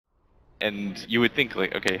And you would think,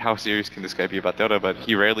 like, okay, how serious can this guy be about Dota? But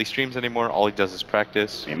he rarely streams anymore. All he does is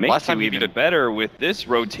practice. It makes you even better with this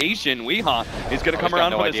rotation. Weehaw is going to come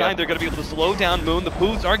around from the side. They're going to be able to slow down Moon. The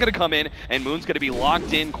Poos are going to come in, and Moon's going to be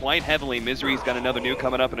locked in quite heavily. Misery's got another nuke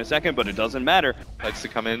coming up in a second, but it doesn't matter. Likes to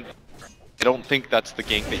come in. I don't think that's the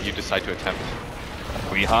gank that you decide to attempt.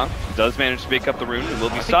 Weehaw does manage to pick up the rune and will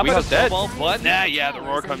be stopped by the snowball, but yeah, the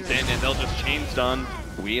roar comes in, and they'll just chain stun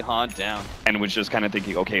Weehaw down. And was just kind of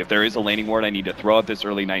thinking, okay, if there is a laning ward, I need to throw out this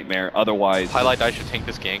early nightmare. Otherwise, Highlight Die should tank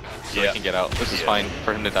this gank so he can get out. This is fine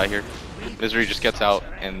for him to die here. Misery just gets out,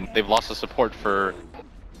 and they've lost the support for...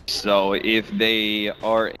 So if they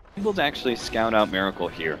are able to actually scout out Miracle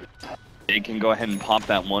here, they can go ahead and pop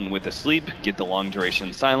that one with a sleep, get the long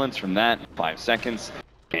duration silence from that, 5 seconds,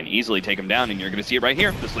 and easily take him down. And you're going to see it right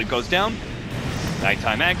here. The sleep goes down,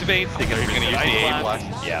 nighttime activates, they get to use the A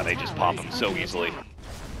blast. Yeah, they just pop him so easily.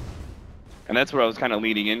 And that's what I was kind of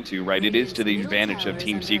leading into, right? It is to the advantage of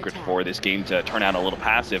Team Secret for this game to turn out a little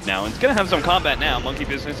passive now. And it's going to have some combat now. Monkey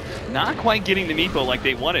Business not quite getting the Meepo like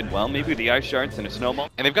they wanted. Well, maybe the Ice Shards and a Snowball.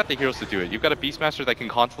 And they've got the heroes to do it. You've got a Beastmaster that can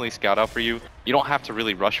constantly scout out for you. You don't have to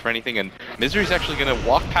really rush for anything. And Misery's actually going to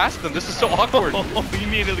walk past them. This is so awkward. He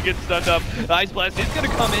immediately gets stunned up. The Ice Blast is going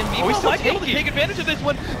to come in. Meepo might be able to take advantage of this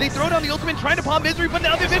one. They throw down the ultimate, trying to pop Misery, but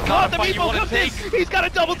now they've been caught. The Meepo comes in. He's got a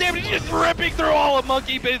double damage. He's just ripping through all of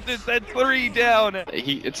Monkey Business. That's 3 down.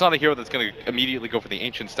 It's not a hero that's going to immediately go for the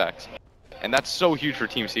ancient stacks. And that's so huge for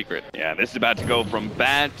Team Secret. Yeah, this is about to go from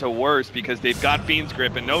bad to worse because they've got Fiend's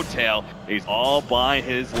Grip and no tail. He's all by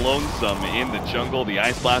his lonesome in the jungle. The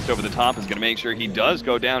Ice Blast over the top is going to make sure he does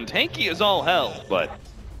go down. Tanky is all hell, but...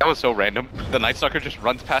 That was so random. The Night Stalker just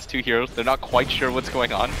runs past 2 heroes. They're not quite sure what's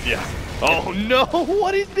going on. Yeah. Oh no,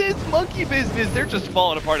 what is this Monkey Business? They're just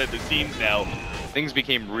falling apart at the seams now. Things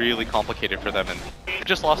became really complicated for them, and they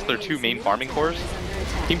just lost their 2 main farming cores.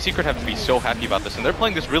 Team Secret have to be so happy about this, and they're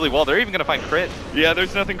playing this really well. They're even going to find Crit. Yeah,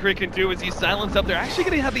 there's nothing Crit can do as he's silenced up. They're actually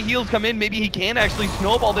going to have the heals come in. Maybe he can actually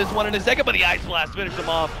snowball this one in a second, but the Ice Blast finished him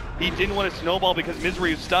off. He didn't want to snowball because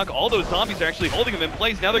Misery is stuck. All those zombies are actually holding him in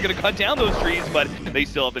place. Now they're going to cut down those trees, but they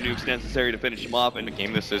still have the nukes necessary to finish him off. And the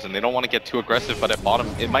game this is, and they don't want to get too aggressive, but at bottom,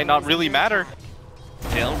 it might not really matter.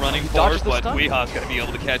 Tail running forward, but Weehaw's going to be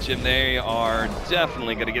able to catch him. They are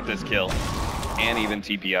definitely going to get this kill and even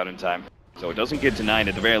TP out in time. So it doesn't get denied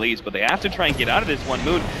at the very least, but they have to try and get out of this one.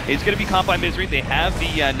 Moon is going to be caught by Misery. They have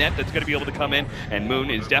the net that's going to be able to come in, and Moon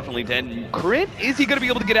is definitely dead. Crit, is he going to be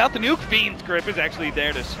able to get out? The nuke Fiend's Grip is actually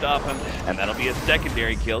there to stop him, and that'll be a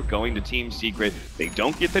secondary kill going to Team Secret. They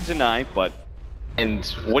don't get the deny, but... And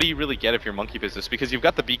what do you really get if you're Monkey Business? Because you've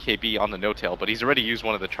got the BKB on the no-tail, but he's already used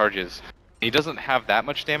one of the charges. He doesn't have that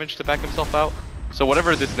much damage to back himself out. So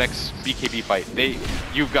whatever this next BKB fight,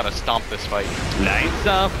 you've got to stomp this fight.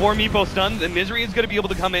 Nice 4 Meepo stuns, and Misery is going to be able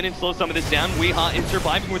to come in and slow some of this down. Weehaw is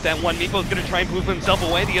surviving with that one. Meepo is going to try and move himself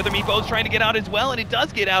away. The other Meepo is trying to get out as well, and it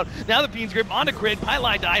does get out. Now the Fiend's Grip onto Crit,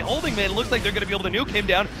 Pylai Die, holding man. It looks like they're going to be able to nuke him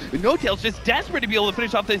down. No-Tail's just desperate to be able to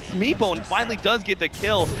finish off this Meepo, and finally does get the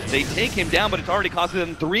kill. They take him down, but it's already costing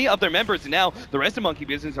them 3 of their members, and now the rest of Monkey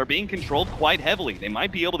Business are being controlled quite heavily. They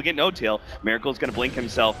might be able to get No-Tail. Miracle's going to blink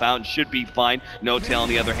himself out and should be fine. No-Tail on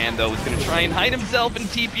the other hand, though, is going to try and hide himself and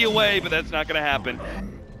TP away, but that's not going to happen.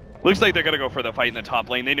 Looks like they're going to go for the fight in the top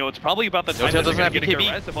lane. They know it's probably about the time that they're going to get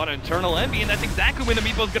aggressive on Eternal Envy, and that's exactly when the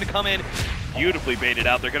Meepo's going to come in. Beautifully baited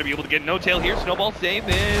out. They're going to be able to get No-Tail here. Snowball save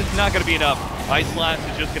is not going to be enough. Ice Blast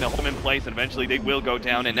is just going to hold him in place, and eventually they will go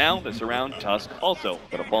down. And now the Surround Tusk also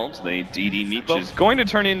going to fall to the DD Meepo. Which is going to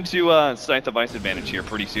turn into a Scythe of Ice advantage here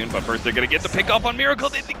pretty soon, but first they're going to get the pick off on Miracle.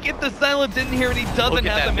 They get the silence in here, and he doesn't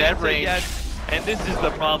have the Manta yet. And this is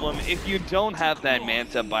the problem. If you don't have that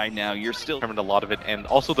Manta by now, you're still... Determined a lot of it, and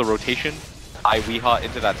also the rotation. Weehaw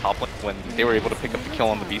into that top lane when they were able to pick up the kill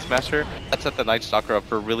on the Beastmaster. That set the Night Stalker up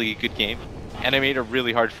for a really good game, and it made it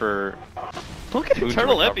really hard for... Look at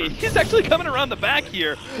Eternal Envy. He's actually coming around the back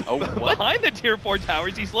here. Oh, behind the tier 4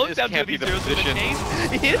 towers. He slows down 2 of these heroes with the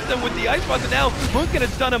chase. He hits them with the Ice Blast, and now Moon's going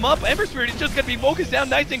to stun him up. Ember Spirit is just going to be focused down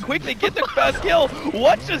nice and quick. They get the fast kill.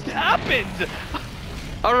 What just happened?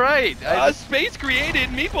 All right. Space created.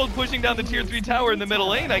 Meepo's pushing down the tier 3 tower in the middle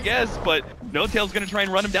lane, I guess, but No-Tail's going to try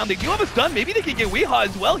and run him down. They do have a stun. Maybe they can get Weehaw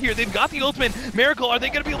as well here. They've got the ultimate. Miracle, are they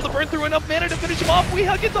going to be able to burn through enough mana to finish him off?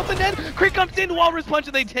 Weehaw gets off the net. Crit comes in, Walrus Punch,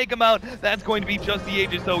 and they take him out. That's going to be just the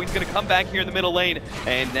Aegis, though. He's going to come back here in the middle lane.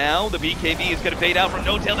 And now the BKB is going to fade out from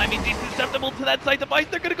No-Tail. That means he's susceptible to that Scythe of Ice.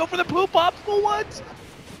 They're going to go for the poop pops. For what?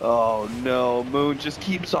 Oh no, Moon just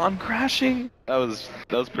keeps on crashing. That was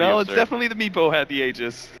pretty No, absurd. it's definitely the Meepo had the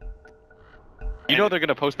Aegis. You know they're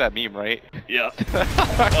gonna post that meme, right? Yeah.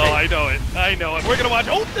 Oh, I know it. I know it. We're gonna watch.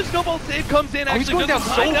 Oh, the snowball save comes in. Actually, going down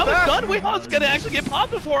so now fast. it's done. Weeha's gonna actually get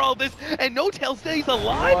popped before all this, and No-Tail stays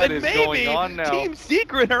alive. What and is maybe going on now? Team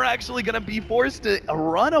Secret are actually gonna be forced to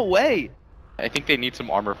run away. I think they need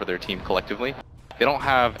some armor for their team collectively. They don't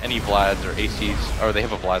have any Vlads or ACs, or they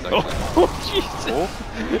have a Vlad actually. Oh,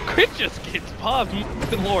 Jesus. Crit just gets popped.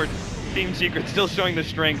 Good lord. Team Secret still showing the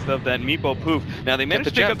strength of that Meepo poof. Now they managed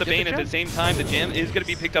to pick up the Bane at the same time. The gem is going to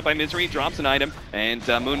be picked up by Misery, drops an item, and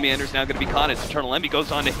Moon Meander's now going to be caught as Eternal Envy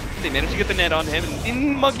goes on to him. They managed to get the net on him, and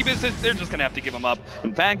in Monkey Business, they're just going to have to give him up.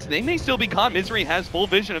 In fact, they may still be caught. Misery has full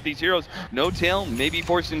vision of these heroes. No-Tail may be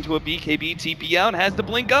forced into a BKB TP out, has to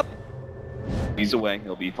blink up. He's away,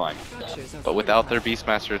 he'll be fine. But without their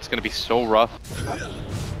Beastmaster, it's going to be so rough.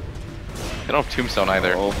 They don't have Tombstone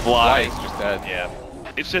either. Oh, Fly is just dead. Yeah.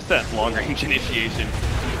 It's just that long-range initiation.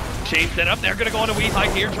 Chain set up, they're gonna go on a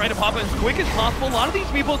Weehai here, trying to pop as quick as possible. A lot of these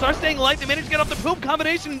Meepos are staying alive. They managed to get off the poop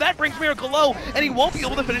combination, and that brings Miracle low, and he won't be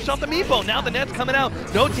able to finish off the Meepo. Now the net's coming out.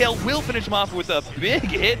 No-Tail will finish him off with a big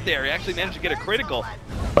hit there. He actually managed to get a critical.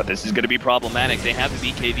 But this is going to be problematic. They have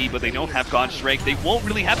the BKB, but they don't have God Strike. They won't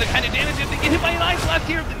really have the kind of damage if they get hit by an Ice Blast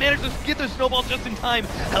here. They manage to get the snowball just in time.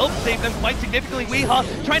 Help save them quite significantly.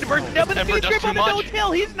 Weeha trying to burst it down, but the Beast Grip on the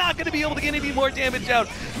No-Tail. He's not going to be able to get any more damage out.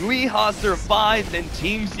 Weeha survives, and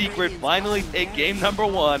Team Secret finally take game number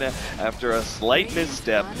 1 after a slight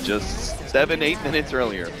misstep just 7-8 minutes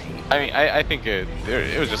earlier. I mean, I think it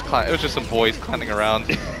was just some boys clowning around.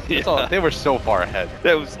 That's all. They were so far ahead.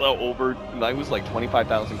 That was that was like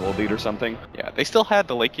 25,000 gold lead or something. Yeah, they still had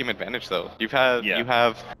the late game advantage though. You have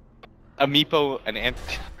a Meepo,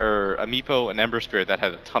 a Meepo, an Ember Spirit that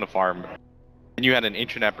had a ton of farm, and you had an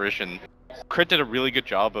Ancient Apparition. Crit did a really good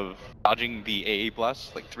job of dodging the AA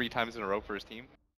blast like 3 times in a row for his team.